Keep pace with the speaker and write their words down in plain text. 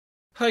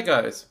Hi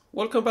guys,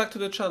 welcome back to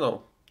the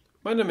channel.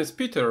 My name is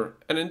Peter,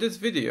 and in this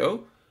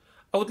video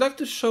I would like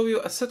to show you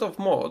a set of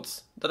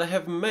mods that I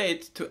have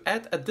made to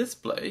add a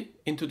display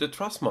into the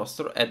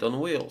Thrustmaster add-on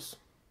wheels.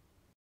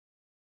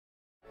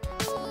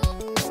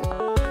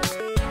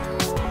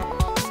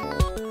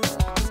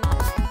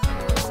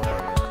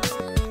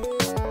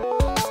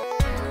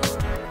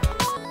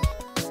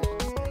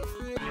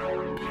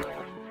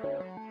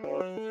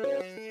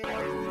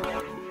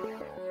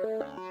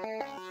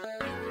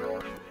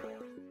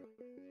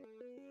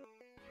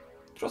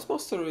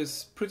 Thrustmaster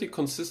is pretty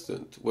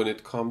consistent when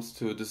it comes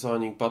to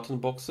designing button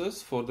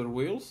boxes for their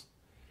wheels,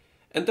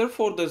 and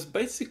therefore there's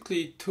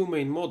basically two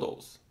main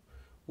models.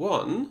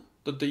 One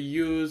that they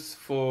use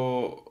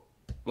for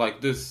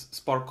like this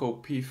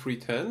Sparco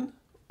P310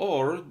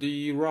 or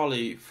the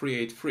Rally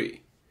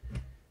 383,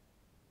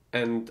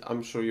 and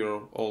I'm sure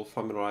you're all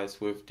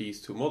familiarized with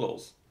these two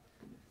models.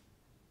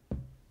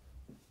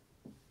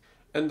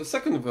 And the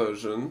second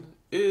version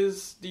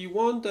is the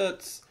one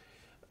that's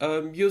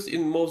used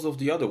in most of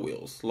the other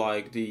wheels,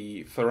 like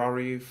the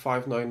Ferrari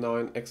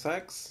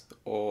 599XX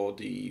or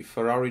the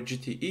Ferrari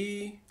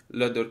GTE,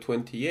 Leather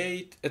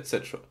 28,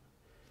 etc.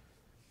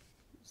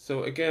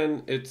 So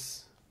again,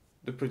 it's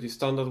the pretty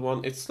standard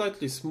one. It's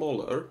slightly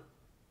smaller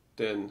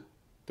than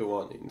the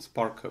one in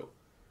Sparco.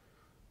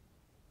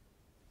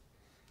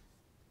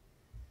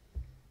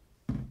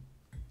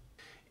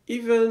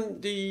 Even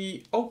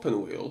the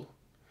open wheel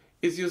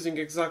is using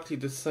exactly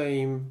the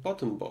same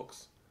button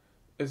box,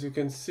 as you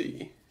can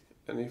see.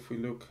 And if we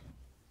look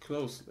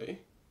closely,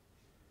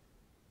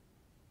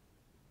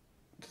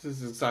 this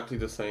is exactly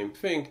the same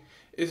thing.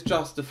 It's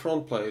just the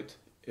front plate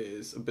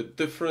is a bit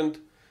different,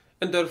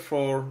 and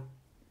therefore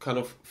kind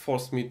of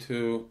forced me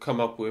to come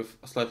up with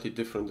a slightly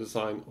different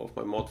design of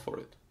my mod for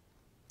it.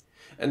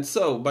 And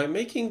so by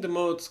making the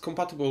mods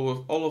compatible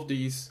with all of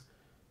these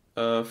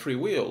three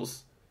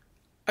wheels,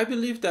 I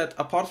believe that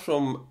apart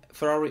from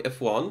Ferrari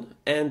F1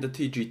 and the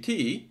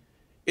TGT,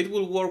 it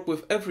will work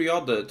with every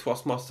other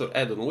Thrustmaster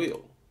add-on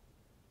wheel.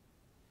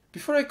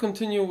 Before I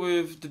continue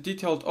with the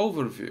detailed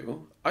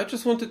overview, I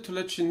just wanted to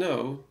let you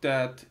know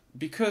that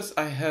because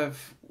I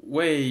have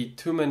way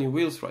too many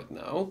wheels right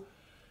now,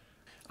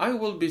 I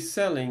will be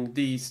selling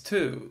these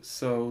two,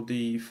 so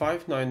the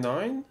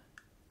 599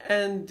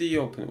 and the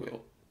open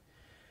wheel.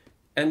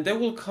 And they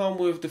will come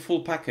with the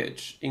full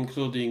package,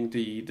 including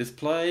the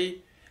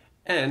display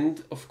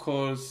and, of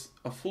course,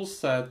 a full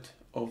set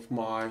of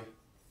my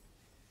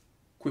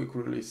quick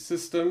release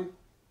system.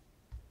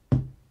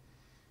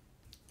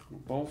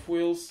 Both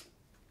wheels,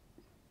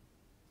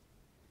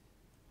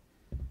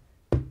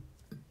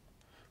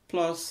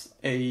 plus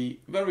a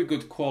very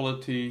good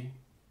quality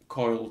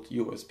coiled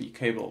USB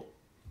cable.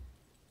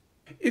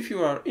 If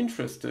you are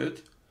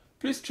interested,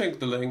 please check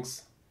the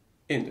links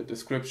in the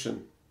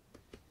description.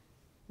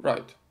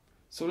 Right,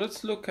 so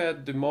let's look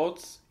at the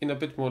mods in a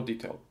bit more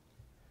detail.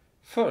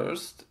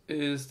 First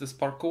is the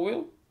Sparco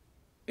wheel.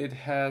 It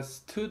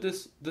has two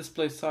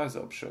display size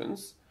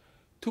options,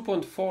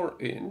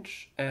 2.4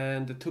 inch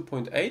and the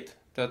 2.8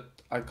 that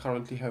I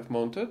currently have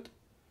mounted.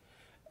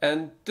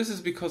 And this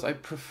is because I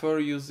prefer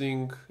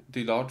using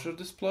the larger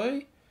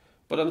display,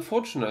 but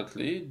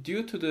unfortunately,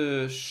 due to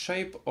the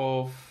shape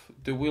of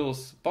the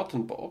wheel's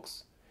button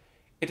box,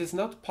 it is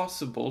not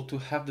possible to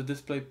have the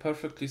display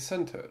perfectly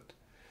centered.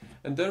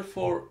 And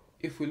therefore,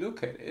 if we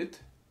look at it,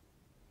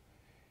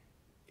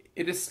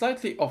 it is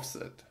slightly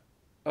offset.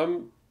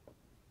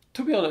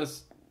 To be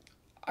honest,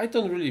 I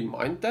don't really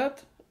mind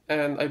that,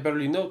 and I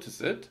barely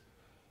notice it,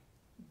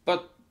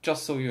 but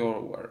just so you're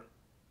aware.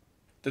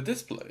 The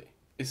display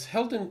is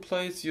held in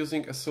place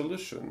using a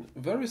solution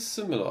very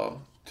similar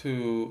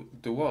to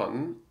the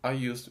one I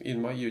used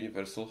in my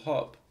universal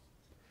hub.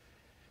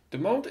 The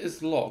mount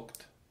is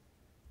locked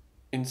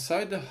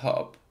inside the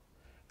hub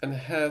and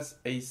has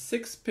a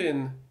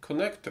 6-pin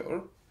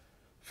connector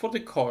for the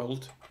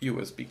coiled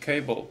USB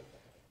cable.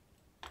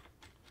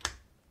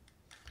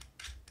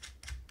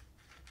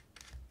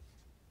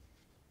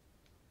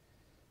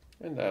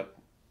 And that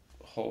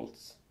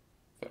holds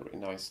very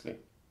nicely.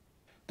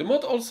 The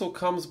mod also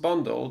comes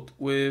bundled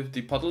with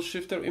the paddle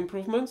shifter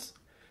improvements.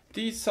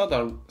 These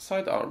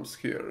side arms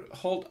here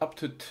hold up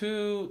to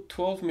two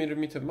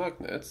 12mm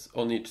magnets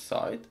on each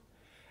side,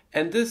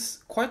 and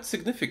this quite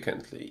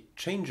significantly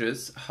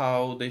changes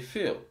how they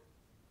feel.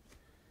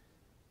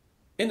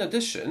 In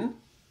addition,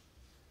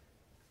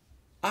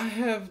 I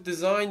have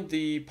designed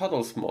the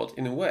paddles mod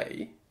in a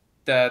way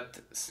that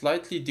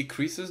slightly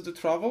decreases the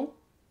travel,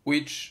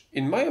 which,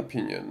 in my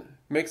opinion,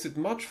 makes it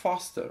much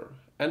faster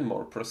and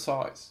more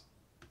precise.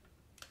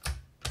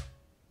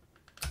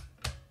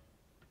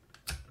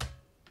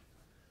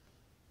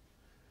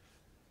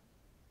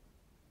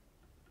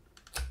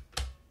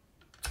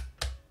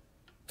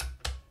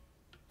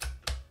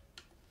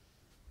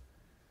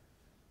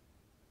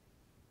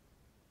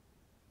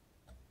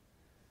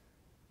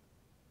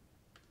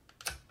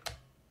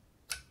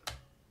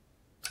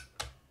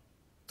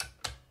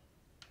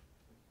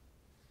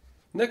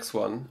 Next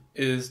one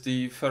is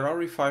the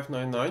Ferrari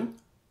 599.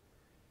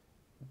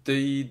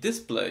 The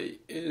display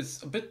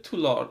is a bit too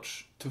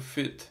large to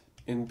fit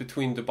in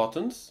between the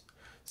buttons,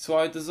 so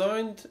I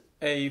designed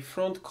a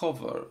front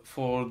cover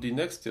for the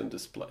Nextion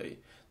display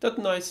that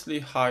nicely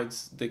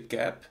hides the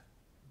gap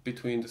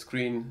between the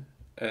screen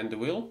and the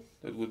wheel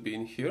that would be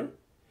in here.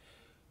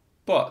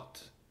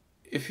 But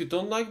if you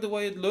don't like the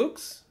way it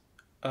looks,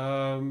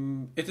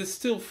 it is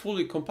still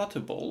fully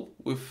compatible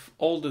with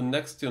all the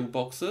Nextion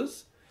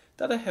boxes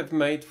that I have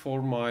made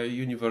for my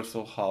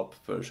Universal Hub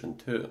version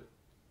 2.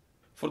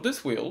 For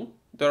this wheel,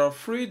 there are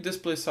 3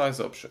 display size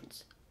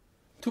options.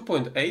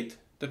 2.8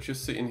 that you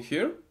see in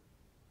here.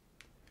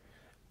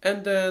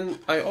 And then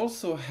I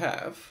also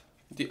have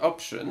the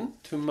option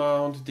to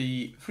mount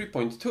the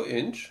 3.2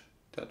 inch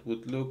that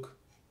would look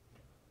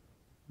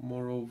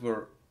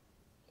moreover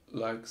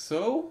like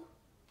so,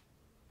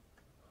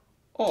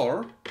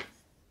 or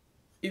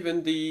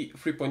even the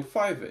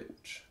 3.5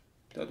 inch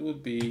that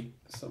would be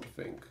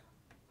something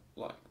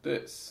like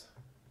this.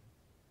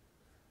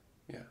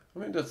 Yeah, I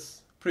mean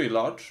that's pretty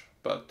large,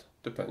 but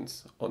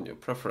depends on your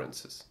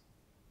preferences.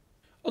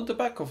 On the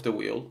back of the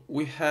wheel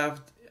we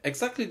have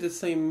exactly the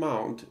same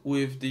mount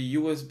with the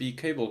USB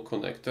cable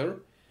connector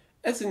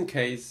as in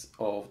case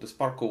of the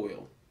Sparko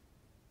wheel.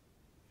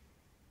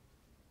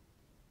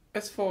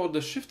 As for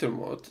the shifter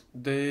mod,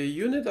 the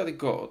unit that I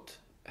got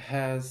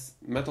has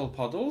metal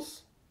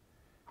paddles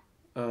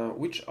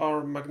which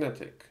are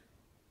magnetic,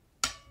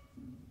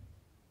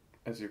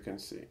 as you can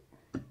see.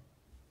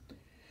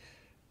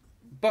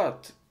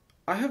 But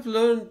I have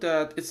learned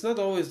that it's not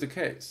always the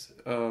case.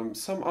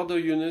 Some other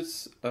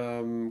units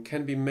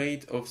can be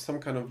made of some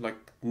kind of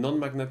like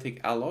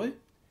non-magnetic alloy,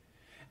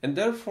 and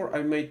therefore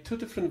I made 2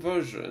 different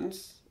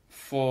versions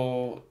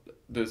for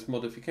this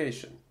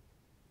modification.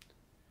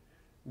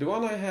 The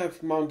one I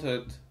have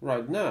mounted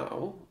right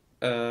now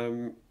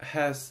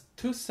has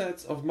 2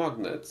 sets of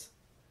magnets.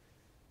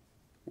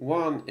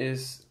 One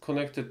is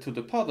connected to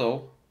the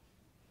paddle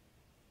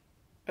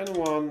and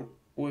one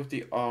with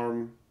the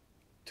arm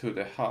to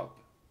the hub.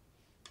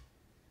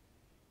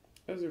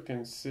 As you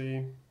can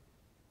see,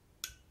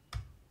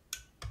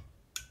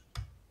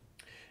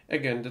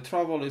 again, the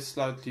travel is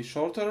slightly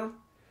shorter,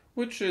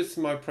 which is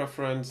my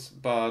preference,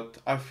 but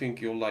I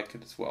think you'll like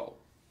it as well.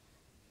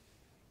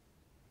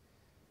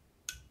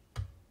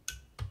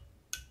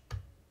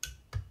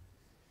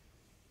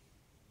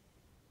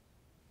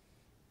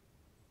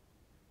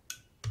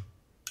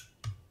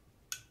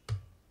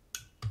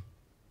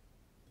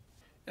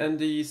 And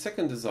the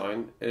second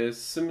design is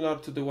similar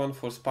to the one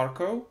for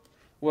Sparko,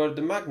 where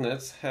the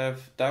magnets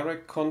have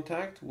direct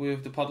contact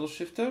with the paddle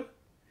shifter,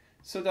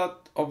 so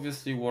that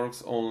obviously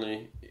works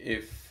only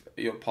if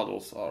your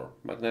paddles are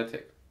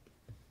magnetic.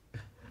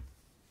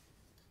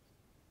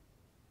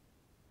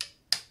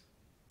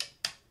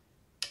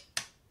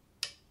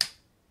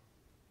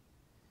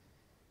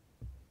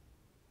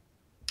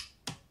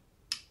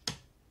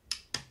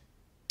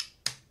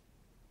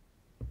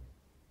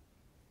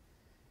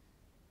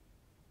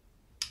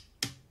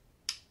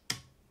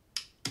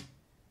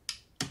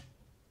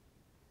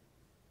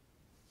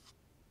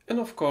 And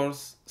of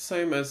course,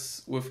 same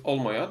as with all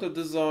my other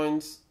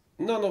designs,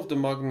 none of the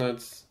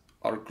magnets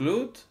are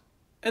glued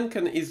and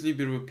can easily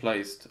be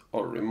replaced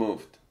or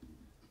removed.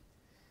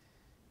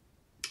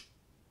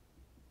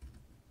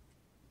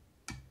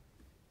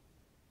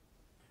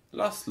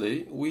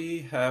 Lastly,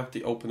 we have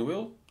the open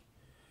wheel,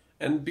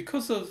 and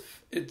because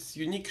of its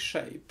unique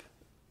shape,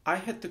 I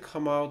had to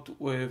come out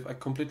with a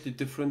completely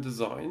different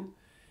design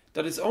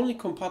that is only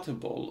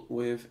compatible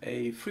with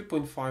a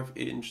 3.5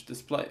 inch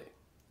display.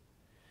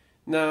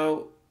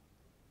 Now,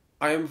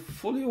 I am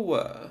fully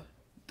aware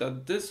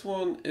that this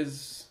one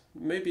is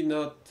maybe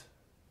not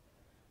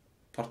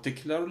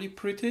particularly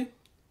pretty,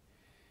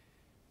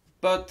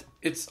 but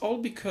it's all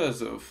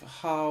because of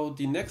how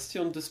the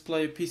Nextion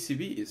display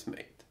PCB is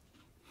made.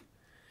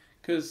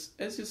 Because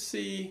as you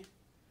see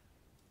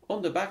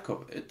on the back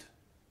of it,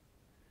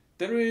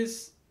 there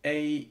is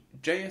a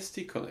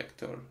JST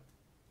connector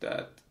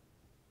that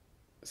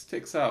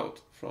sticks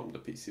out from the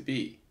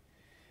PCB,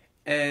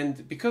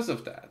 and because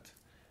of that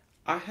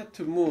I had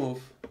to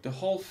move the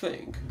whole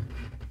thing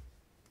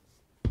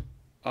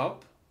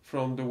up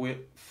from the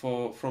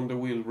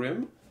wheel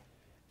rim,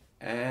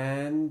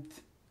 and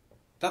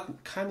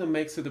that kind of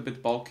makes it a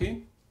bit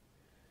bulky.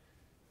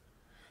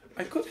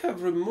 I could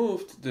have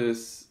removed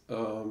this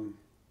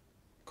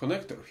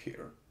connector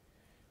here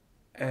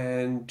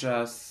and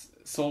just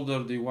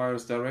solder the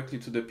wires directly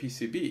to the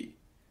PCB,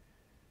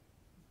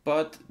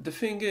 but the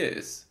thing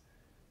is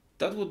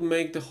that would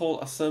make the whole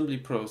assembly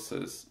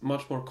process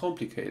much more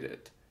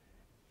complicated,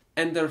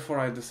 and therefore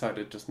I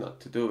decided just not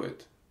to do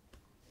it.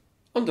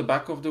 On the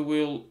back of the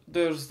wheel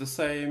there's the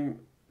same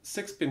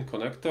 6-pin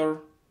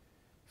connector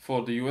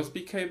for the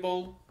USB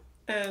cable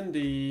and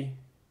the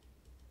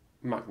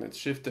magnet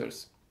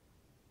shifters.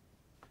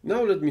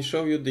 Now let me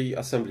show you the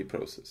assembly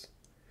process.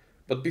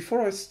 But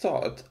before I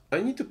start, I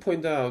need to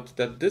point out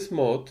that this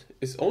mod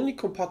is only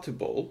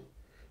compatible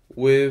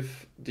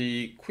with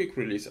the quick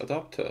release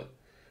adapter,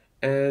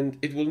 and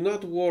it will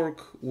not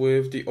work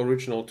with the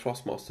original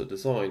Thrustmaster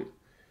design.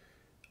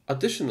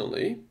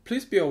 Additionally,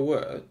 please be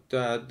aware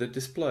that the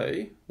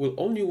display will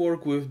only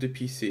work with the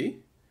PC.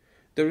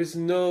 There is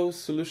no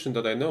solution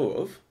that I know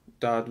of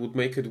that would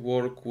make it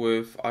work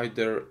with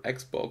either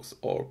Xbox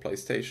or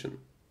PlayStation.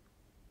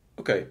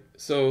 Okay,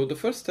 so the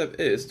first step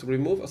is to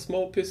remove a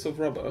small piece of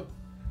rubber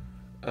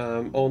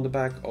on the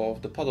back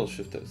of the paddle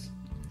shifters.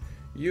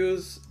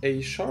 Use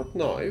a sharp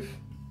knife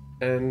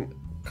and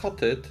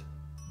cut it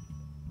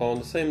on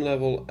the same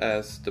level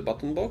as the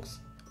button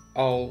box.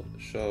 I'll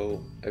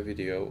show a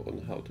video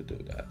on how to do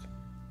that.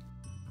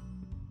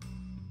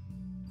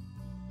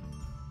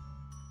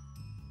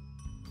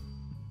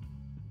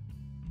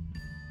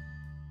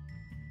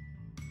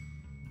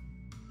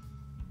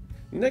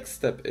 Next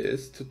step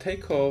is to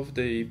take off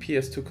the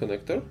PS2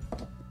 connector.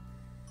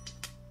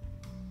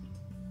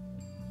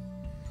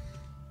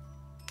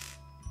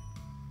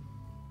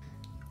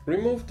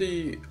 Remove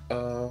the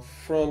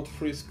front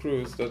 3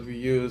 screws that we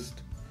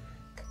used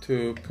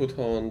to put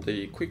on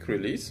the quick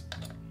release.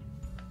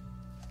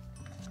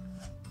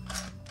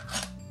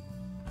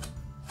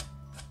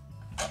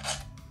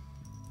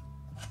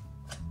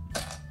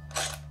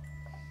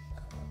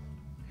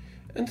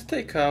 And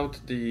take out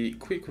the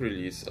quick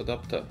release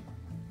adapter.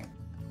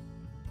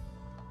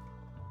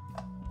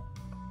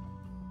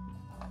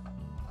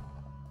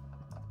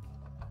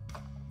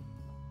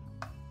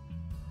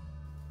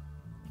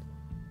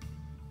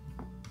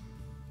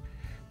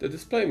 The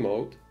display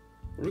mode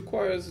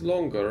requires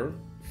longer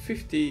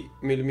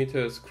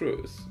 50mm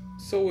screws,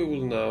 so we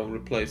will now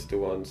replace the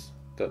ones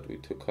that we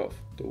took off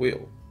the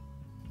wheel.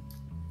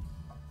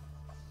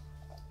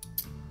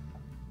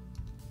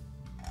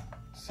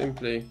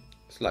 Simply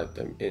slide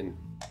them in.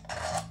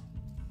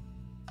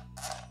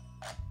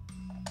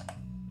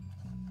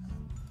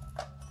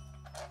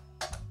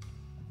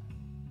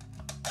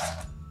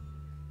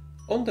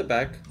 On the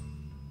back,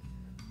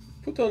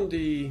 put on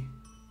the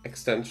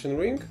extension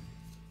ring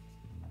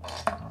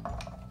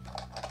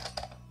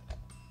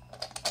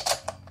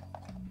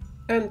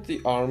and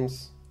the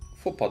arms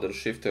for paddle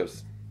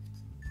shifters.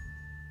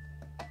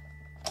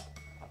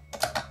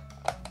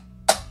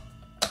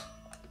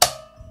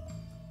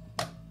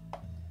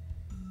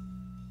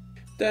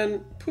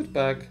 Then put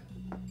back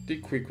the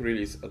quick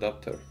release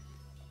adapter.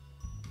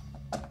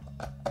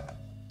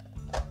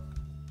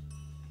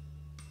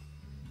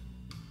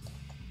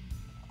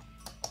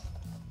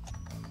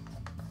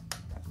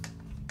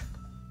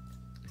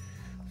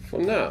 For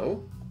now,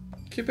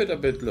 keep it a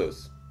bit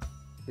loose.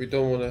 We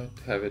don't want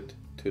to have it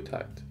too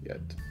tight yet.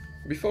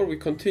 Before we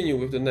continue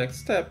with the next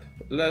step,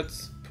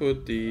 let's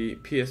put the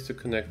PS2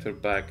 connector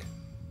back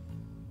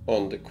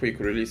on the quick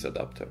release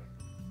adapter.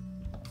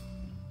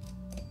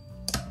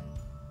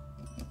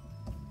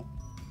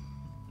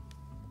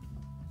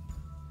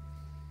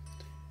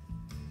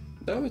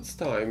 Now it's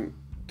time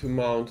to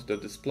mount the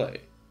display.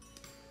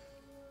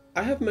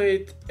 I have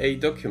made a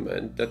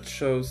document that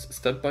shows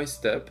step by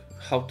step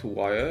how to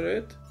wire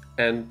it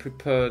and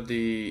prepare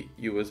the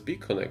USB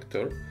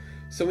connector.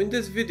 So in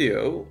this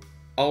video,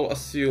 I'll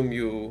assume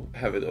you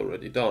have it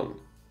already done.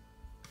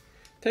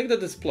 Take the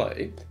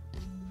display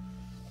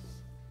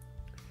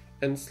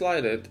and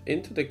slide it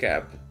into the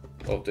gap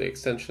of the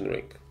extension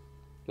ring,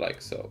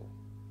 like so.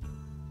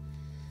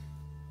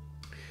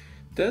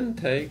 Then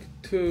take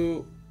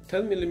two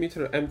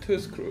 10mm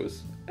M2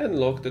 screws and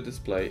lock the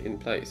display in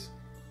place.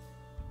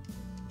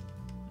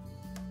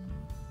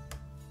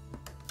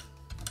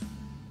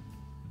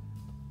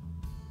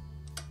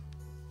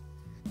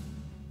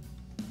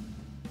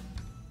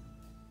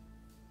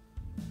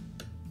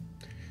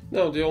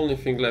 Now the only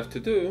thing left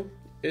to do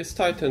is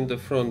tighten the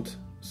front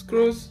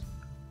screws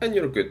and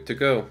you're good to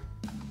go.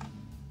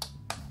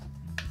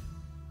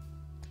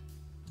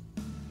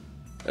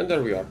 And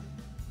there we are.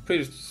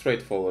 Pretty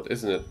straightforward,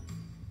 isn't it?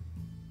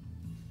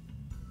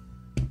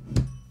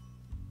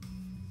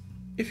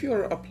 If you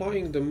are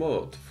applying the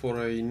mod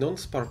for a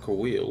non-Sparco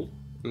wheel,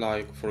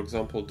 like for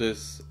example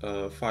this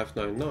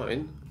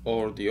 599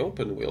 or the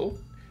open wheel,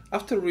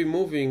 after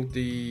removing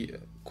the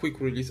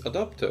quick release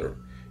adapter,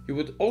 you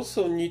would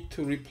also need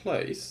to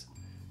replace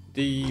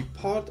the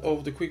part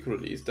of the quick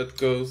release that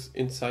goes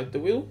inside the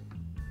wheel.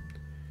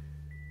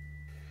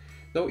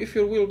 Now if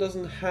your wheel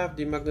doesn't have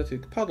the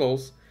magnetic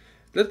paddles,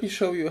 let me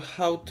show you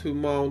how to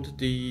mount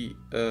the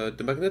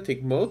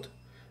magnetic mod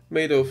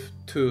made of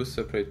two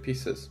separate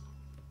pieces.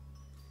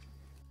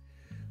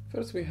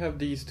 First we have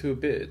these two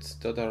bits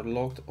that are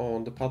locked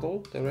on the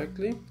paddle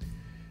directly.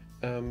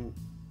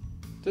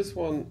 This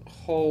one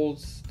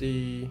holds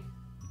the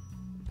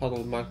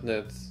paddle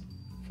magnets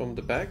from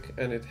the back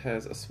and it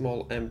has a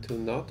small M2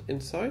 nut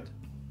inside.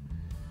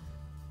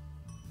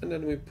 And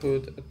then we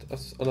put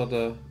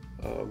another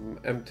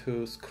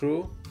M2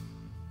 screw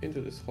into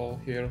this hole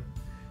here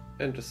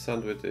and just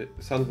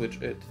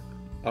sandwich it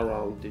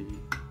around the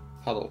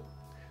paddle.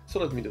 So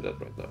let me do that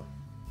right now.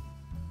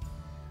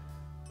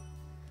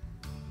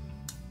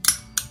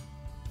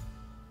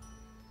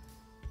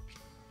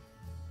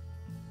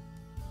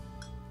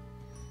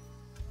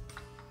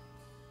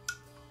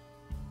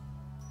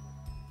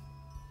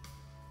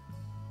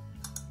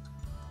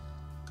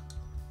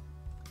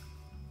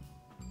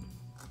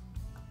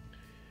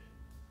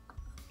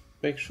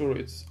 make sure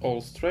it's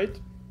all straight,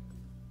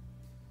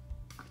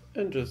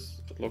 and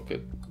just lock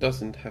it.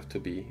 Doesn't have to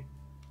be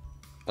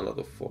a lot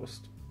of force.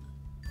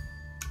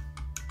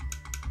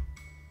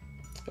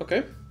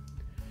 Okay,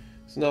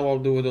 so now I'll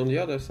do it on the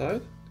other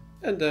side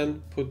and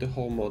then put the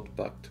whole mod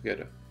back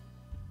together.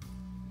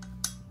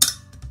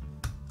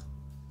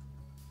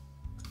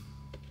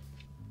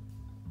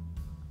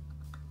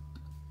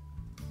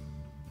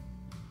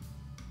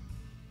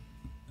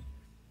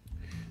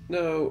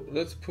 Now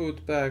let's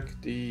put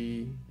back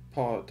the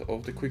part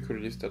of the quick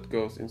release that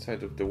goes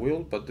inside of the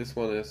wheel, but this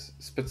one is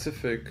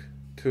specific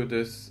to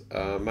this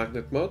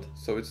magnet mod,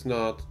 so it's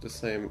not the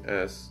same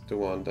as the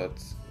one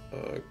that's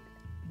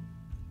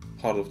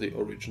part of the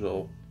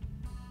original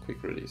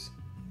quick release.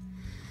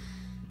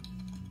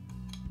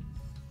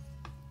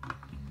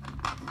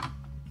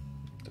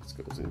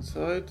 That goes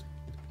inside.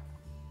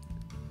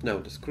 Now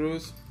the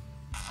screws.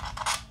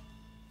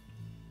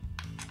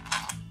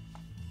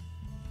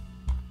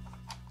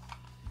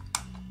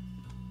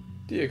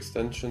 The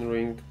extension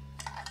ring.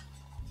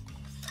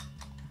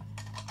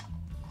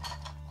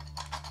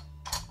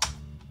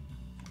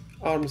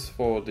 Arms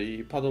for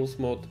the paddles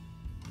mod.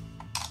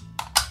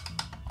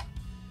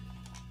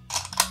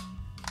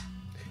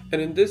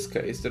 And in this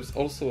case there's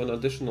also an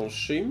additional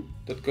shim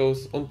that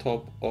goes on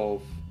top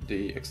of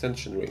the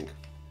extension ring.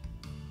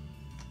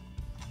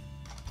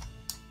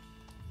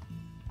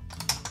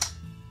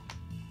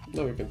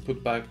 Now we can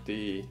put back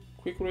the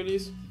quick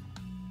release.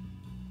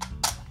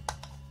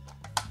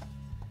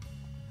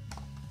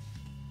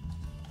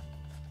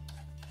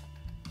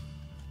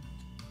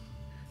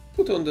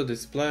 Put on the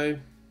display.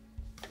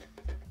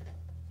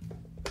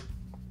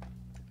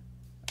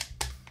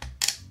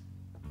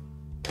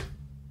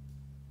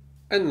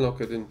 And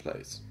lock it in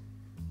place.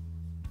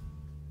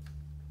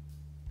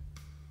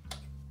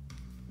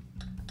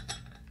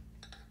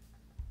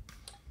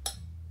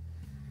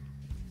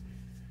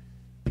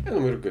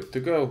 And we're good to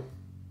go.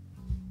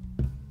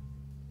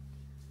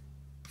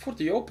 For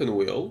the open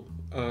wheel,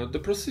 the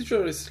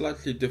procedure is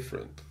slightly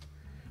different.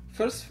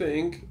 First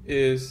thing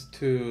is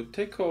to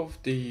take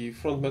off the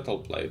front metal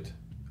plate,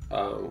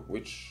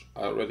 which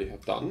I already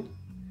have done.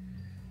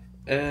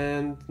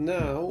 And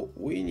now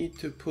we need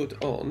to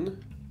put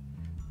on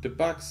the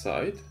back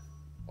side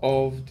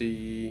of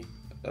the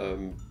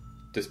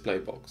display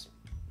box.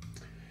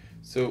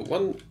 So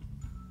one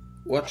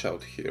watch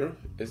out here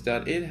is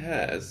that it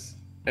has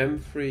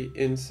M3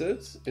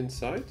 inserts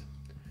inside,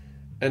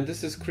 and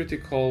this is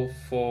critical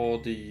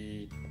for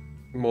the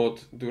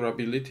mod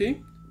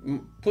durability.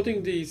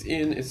 Putting these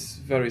in is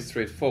very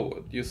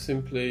straightforward. You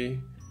simply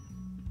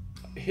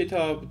hit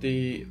up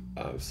the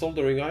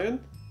soldering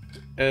iron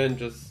and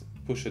just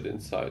push it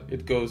inside.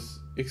 It goes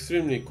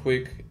extremely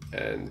quick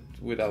and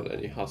without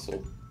any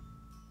hassle.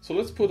 So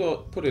let's put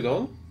it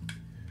on.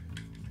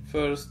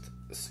 First,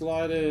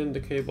 slide in the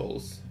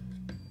cables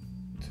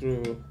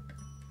through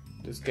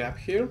this gap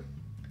here,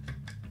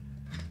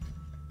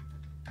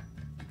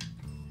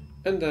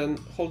 and then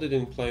hold it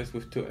in place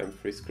with two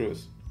M3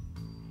 screws.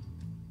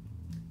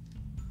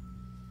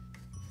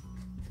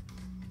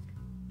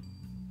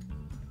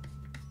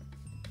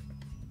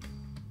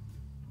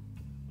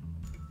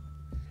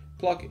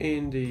 Plug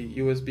in the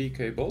USB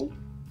cable.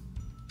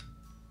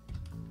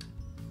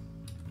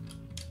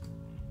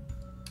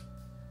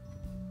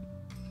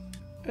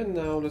 And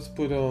now let's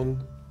put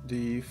on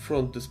the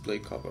front display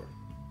cover.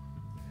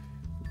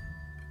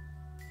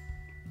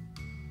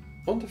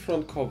 On the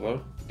front cover,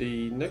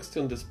 the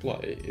Nextion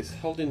display is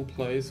held in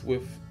place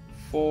with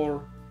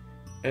 4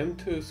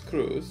 M2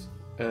 screws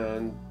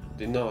and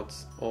the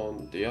nuts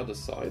on the other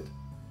side.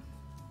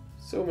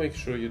 So make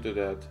sure you do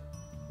that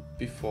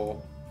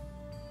before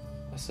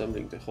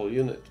assembling the whole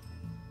unit.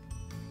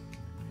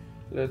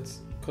 Let's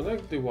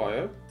connect the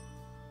wire.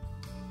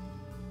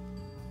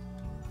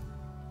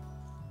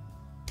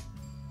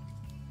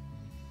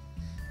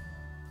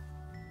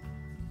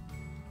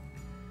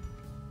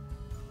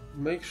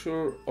 Make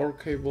sure our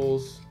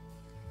cables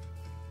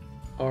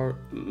are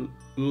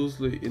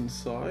loosely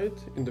inside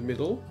in the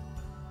middle,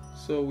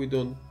 so we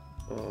don't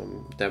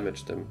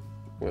damage them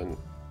when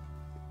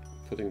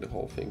putting the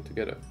whole thing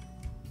together.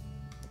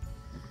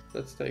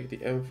 Let's take the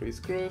M3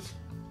 screws.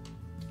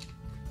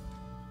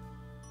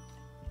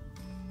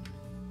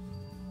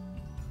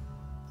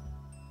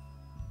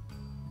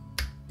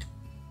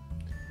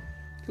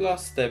 The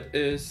last step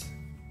is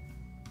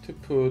to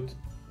put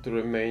the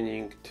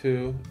remaining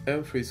 2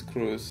 M3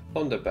 screws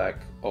on the back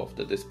of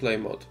the display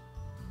mod.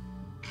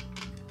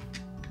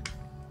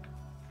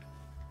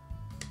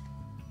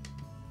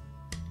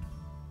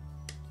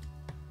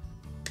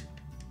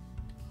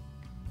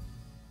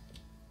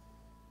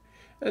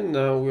 And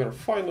now we are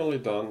finally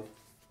done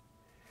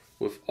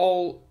with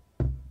all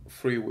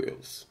 3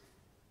 wheels.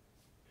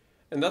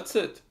 And that's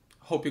it.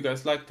 Hope you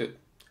guys liked it.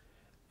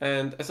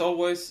 And as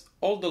always,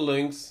 all the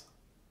links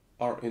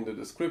are in the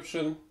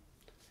description.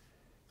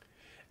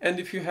 And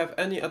if you have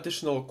any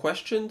additional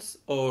questions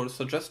or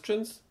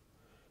suggestions,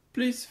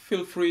 please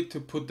feel free to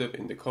put them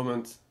in the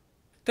comments.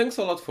 Thanks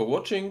a lot for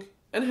watching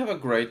and have a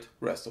great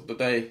rest of the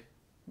day.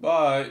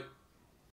 Bye!